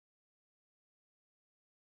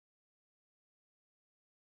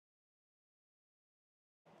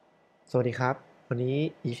สวัสดีครับวันนี้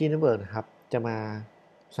Easy Network นะครับจะมา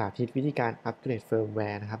สาธิตวิธีการอัปเกรดเฟิร์มแว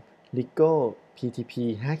ร์นะครับ LiGo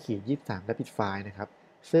PTP5-23 RapidFire นะครับ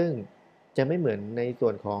ซึ่งจะไม่เหมือนในส่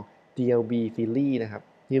วนของ DLB Series นะครับ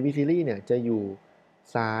DLB Series เนี่ยจะอยู่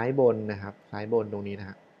ซ้ายบนนะครับซ้ายบนตรงนี้นะ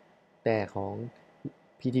ครับแต่ของ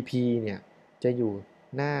PTP เนี่ยจะอยู่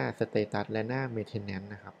หน้า Status และหน้า Maintenance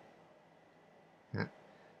นะครับนะ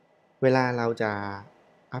เวลาเราจะ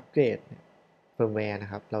อัปเกรดเฟิร์มแวร์น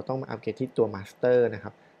ะครับเราต้องมาอัปเกรดที่ตัว Master นะค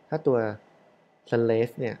รับถ้าตัว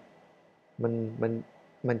Slave เนี่ยมันมัน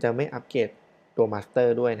มันจะไม่อัปเกรดตัว Master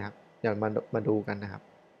ด้วยนะครับเดี๋ยวมาดูกันนะครับ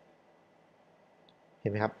เห็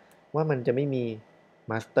นไหมครับว่ามันจะไม่มี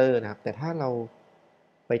Master นะครับแต่ถ้าเรา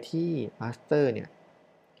ไปที่ Master เนี่ย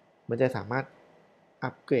มันจะสามารถอั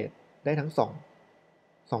ปเกรดได้ทั้งส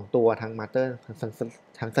องตัวทั้ง Master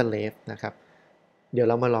ทั้ง Slave นะครับเดี๋ยว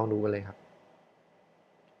เรามาลองดูกันเลยครับ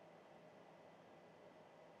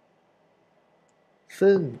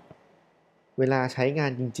ซึ่งเวลาใช้งา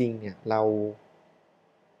นจริงๆเนี่ยเรา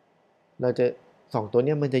จะสองตัวเ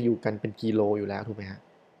นี้ยมันจะอยู่กันเป็นกิโลอยู่แล้วถูกไหมฮะ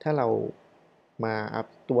ถ้าเรามาอัพ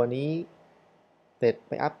ตัวนี้เสร็จไ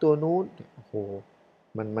ปอัพตัวนู้นโอ้โห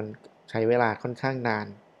มันใช้เวลาค่อนข้างนาน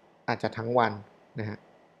อาจจะทั้งวันนะฮะ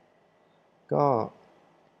ก็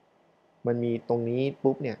มันมีตรงนี้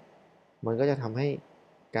ปุ๊บเนี่ยมันก็จะทำให้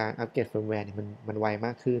การอัปเกรดเฟิร์มแวร์เนี่ยมันไวม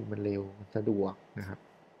ากขึ้นมันเร็วมันสะดวกนะครับ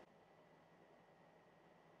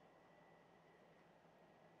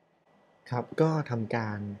ครับก็ทำกา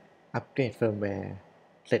รอัปเกรดเฟิร์มแวร์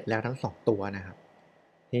เสร็จแล้วทั้ง2ตัวนะครับ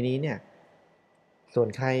ทีนี้เนี่ยส่วน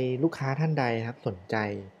ใครลูกค้าท่านใดครับสนใจ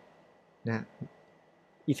นะ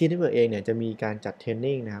Easy Network เองเนี่ยจะมีการจัดเทรน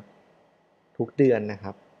นิ่งนะครับทุกเดือนนะค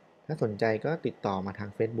รับถ้าสนใจก็ติดต่อมาทาง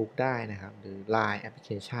Facebook ได้นะครับหรือ Line แอปพลิเค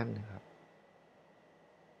ชันนะครับ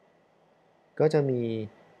ก็จะมี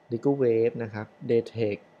LigoWave นะครับ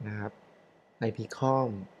Daytech นะครับ IPCOM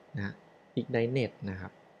นะ Ignite นะครั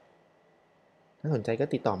บ ถ้าสนใจก็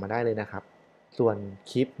ติดต่อมาได้เลยนะครับ ส่วน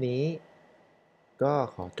คลิปนี้ก็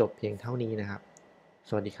ขอจบเพียงเท่านี้นะครับ ส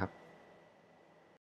วัสดีครับ